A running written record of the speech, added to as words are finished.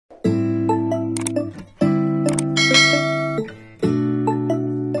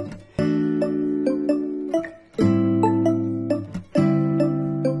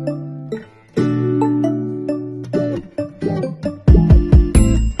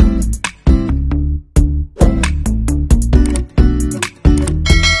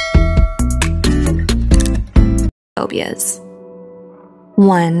phobias.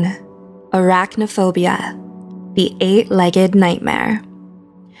 1. Arachnophobia, the 8-legged nightmare.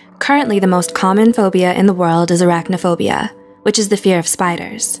 Currently, the most common phobia in the world is arachnophobia, which is the fear of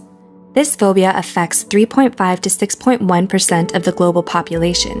spiders. This phobia affects 3.5 to 6.1% of the global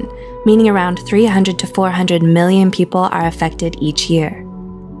population, meaning around 300 to 400 million people are affected each year.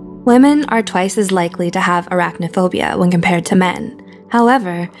 Women are twice as likely to have arachnophobia when compared to men.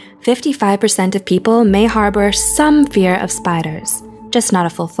 However, 55% of people may harbor some fear of spiders, just not a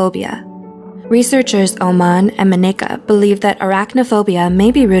full phobia. Researchers Oman and Manika believe that arachnophobia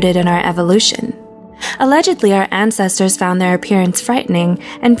may be rooted in our evolution. Allegedly, our ancestors found their appearance frightening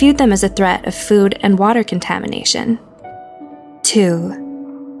and viewed them as a threat of food and water contamination.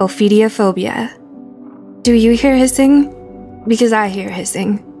 2. Ophidiophobia. Do you hear hissing? Because I hear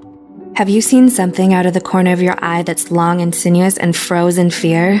hissing. Have you seen something out of the corner of your eye that's long and sinuous and froze in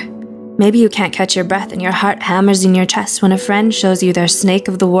fear? Maybe you can't catch your breath and your heart hammers in your chest when a friend shows you their Snake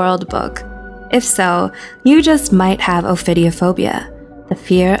of the World book. If so, you just might have ophidiophobia, the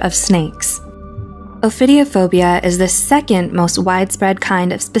fear of snakes. Ophidiophobia is the second most widespread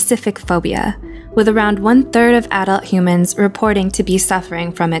kind of specific phobia, with around 1/3 of adult humans reporting to be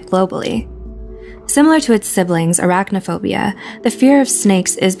suffering from it globally. Similar to its siblings, arachnophobia, the fear of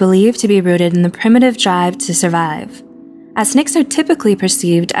snakes is believed to be rooted in the primitive drive to survive, as snakes are typically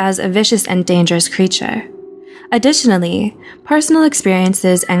perceived as a vicious and dangerous creature. Additionally, personal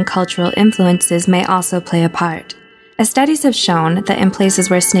experiences and cultural influences may also play a part, as studies have shown that in places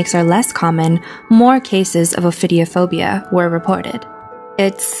where snakes are less common, more cases of ophidiophobia were reported.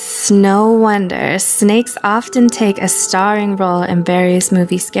 It's no wonder snakes often take a starring role in various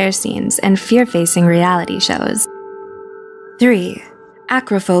movie scare scenes and fear-facing reality shows. 3.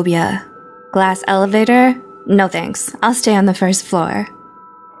 Acrophobia. Glass elevator? No thanks, I'll stay on the first floor.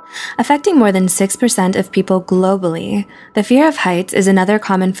 Affecting more than 6% of people globally, the fear of heights is another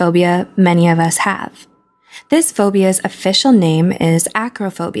common phobia many of us have. This phobia's official name is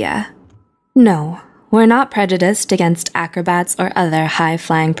acrophobia. No, we're not prejudiced against acrobats or other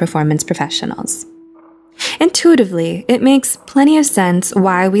high-flying performance professionals. Intuitively, it makes plenty of sense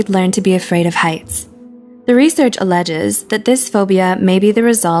why we'd learn to be afraid of heights. The research alleges that this phobia may be the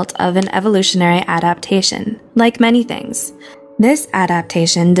result of an evolutionary adaptation, like many things. This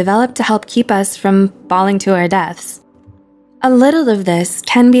adaptation developed to help keep us from falling to our deaths. A little of this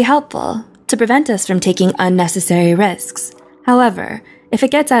can be helpful, to prevent us from taking unnecessary risks. However, if it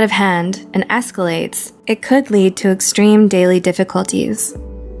gets out of hand and escalates, it could lead to extreme daily difficulties.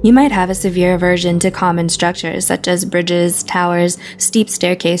 You might have a severe aversion to common structures such as bridges, towers, steep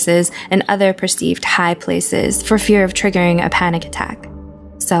staircases, and other perceived high places for fear of triggering a panic attack.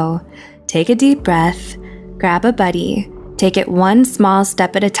 So, take a deep breath, grab a buddy, take it one small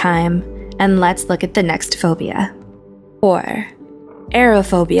step at a time, and let's look at the next phobia. 4.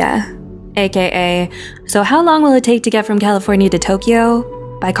 Aerophobia. AKA, so how long will it take to get from California to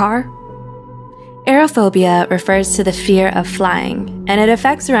Tokyo? By car? Aerophobia refers to the fear of flying, and it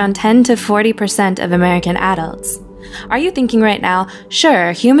affects around 10 to 40% of American adults. Are you thinking right now,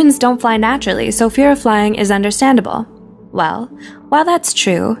 sure, humans don't fly naturally, so fear of flying is understandable? Well, while that's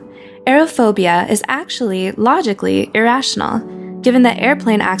true, aerophobia is actually logically irrational, given that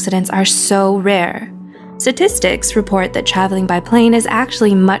airplane accidents are so rare. Statistics report that traveling by plane is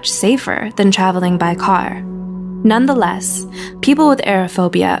actually much safer than traveling by car. Nonetheless, people with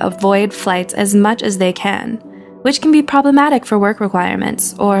aerophobia avoid flights as much as they can, which can be problematic for work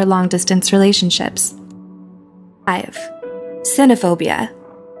requirements or long-distance relationships. 5. Cynophobia.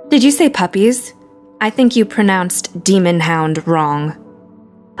 Did you say puppies? I think you pronounced demon hound wrong.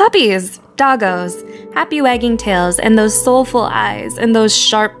 Puppies, doggos, happy wagging tails, and those soulful eyes, and those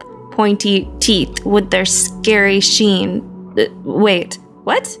sharp, pointy teeth with their scary sheen. Wait,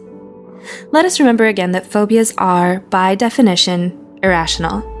 what? Let us remember again that phobias are, by definition,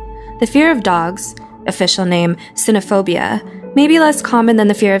 irrational. The fear of dogs, official name cynophobia, may be less common than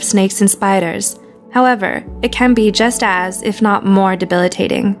the fear of snakes and spiders. However, it can be just as, if not more,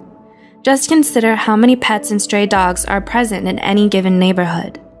 debilitating. Just consider how many pets and stray dogs are present in any given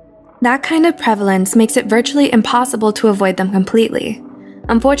neighborhood. That kind of prevalence makes it virtually impossible to avoid them completely.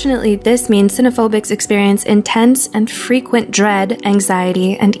 Unfortunately, this means cynophobics experience intense and frequent dread,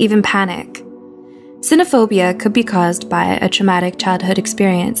 anxiety, and even panic. Cynophobia could be caused by a traumatic childhood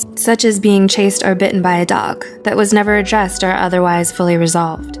experience, such as being chased or bitten by a dog, that was never addressed or otherwise fully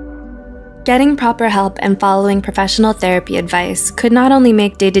resolved. Getting proper help and following professional therapy advice could not only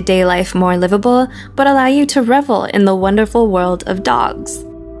make day-to-day life more livable, but allow you to revel in the wonderful world of dogs.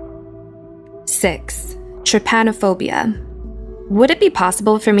 6. Trypanophobia. Would it be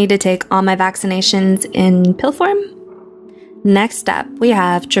possible for me to take all my vaccinations in pill form? Next up, we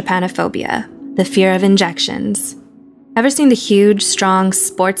have trypanophobia, the fear of injections. Ever seen the huge, strong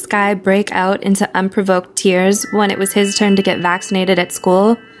sports guy break out into unprovoked tears when it was his turn to get vaccinated at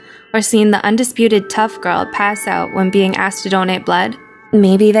school? Or seen the undisputed tough girl pass out when being asked to donate blood?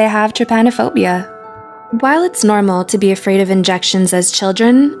 Maybe they have trypanophobia. While it's normal to be afraid of injections as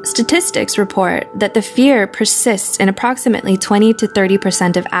children, statistics report that the fear persists in approximately 20 to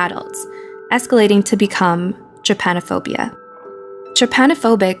 30% of adults, escalating to become trypanophobia.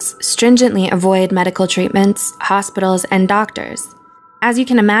 Trypanophobics stringently avoid medical treatments, hospitals, and doctors. As you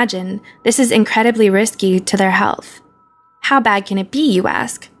can imagine, this is incredibly risky to their health. How bad can it be, you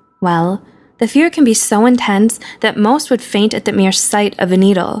ask? Well, the fear can be so intense that most would faint at the mere sight of a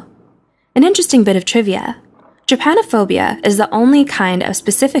needle. An interesting bit of trivia: trypanophobia is the only kind of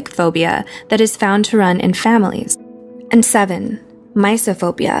specific phobia that is found to run in families. And 7.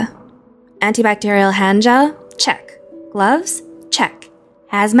 Mysophobia. Antibacterial hand gel? Check. Gloves? Check.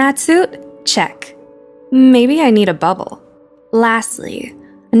 Hazmat suit? Check. Maybe I need a bubble. Lastly,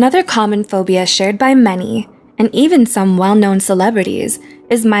 another common phobia shared by many, and even some well-known celebrities,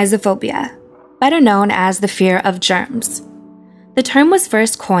 is mysophobia, better known as the fear of germs. The term was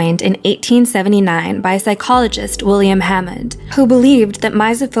first coined in 1879 by psychologist William Hammond, who believed that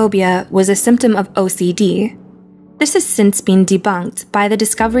mysophobia was a symptom of OCD. This has since been debunked by the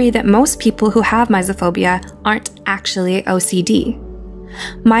discovery that most people who have mysophobia aren't actually OCD.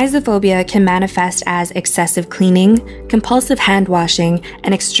 Mysophobia can manifest as excessive cleaning, compulsive hand washing,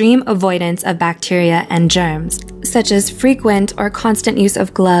 and extreme avoidance of bacteria and germs, such as frequent or constant use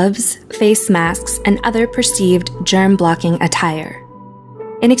of gloves, face masks, and other perceived germ-blocking attire.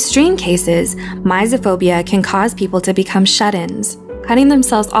 In extreme cases, mysophobia can cause people to become shut-ins, cutting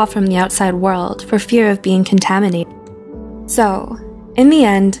themselves off from the outside world for fear of being contaminated. So, in the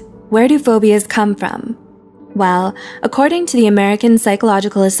end, where do phobias come from? Well, according to the American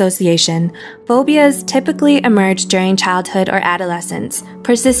Psychological Association, phobias typically emerge during childhood or adolescence,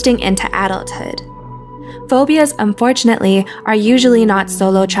 persisting into adulthood. Phobias, unfortunately, are usually not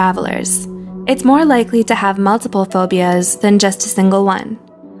solo travelers. It's more likely to have multiple phobias than just a single one.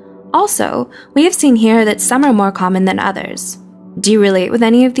 Also, we have seen here that some are more common than others. Do you relate with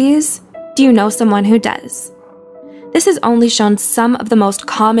any of these? Do you know someone who does? This has only shown some of the most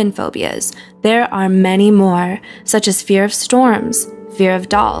common phobias. There are many more, such as fear of storms, fear of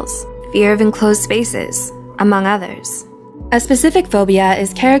dolls, fear of enclosed spaces, among others. A specific phobia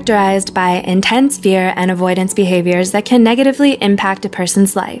is characterized by intense fear and avoidance behaviors that can negatively impact a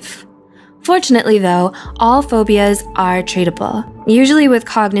person's life. Fortunately, though, all phobias are treatable, usually with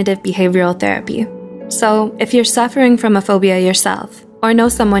cognitive behavioral therapy. So, if you're suffering from a phobia yourself, or know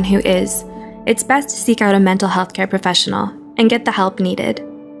someone who is, it's best to seek out a mental health care professional and get the help needed.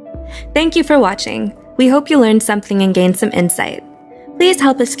 Thank you for watching. We hope you learned something and gained some insight. Please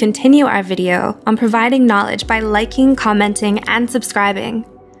help us continue our video on providing knowledge by liking, commenting, and subscribing.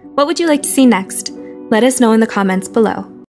 What would you like to see next? Let us know in the comments below.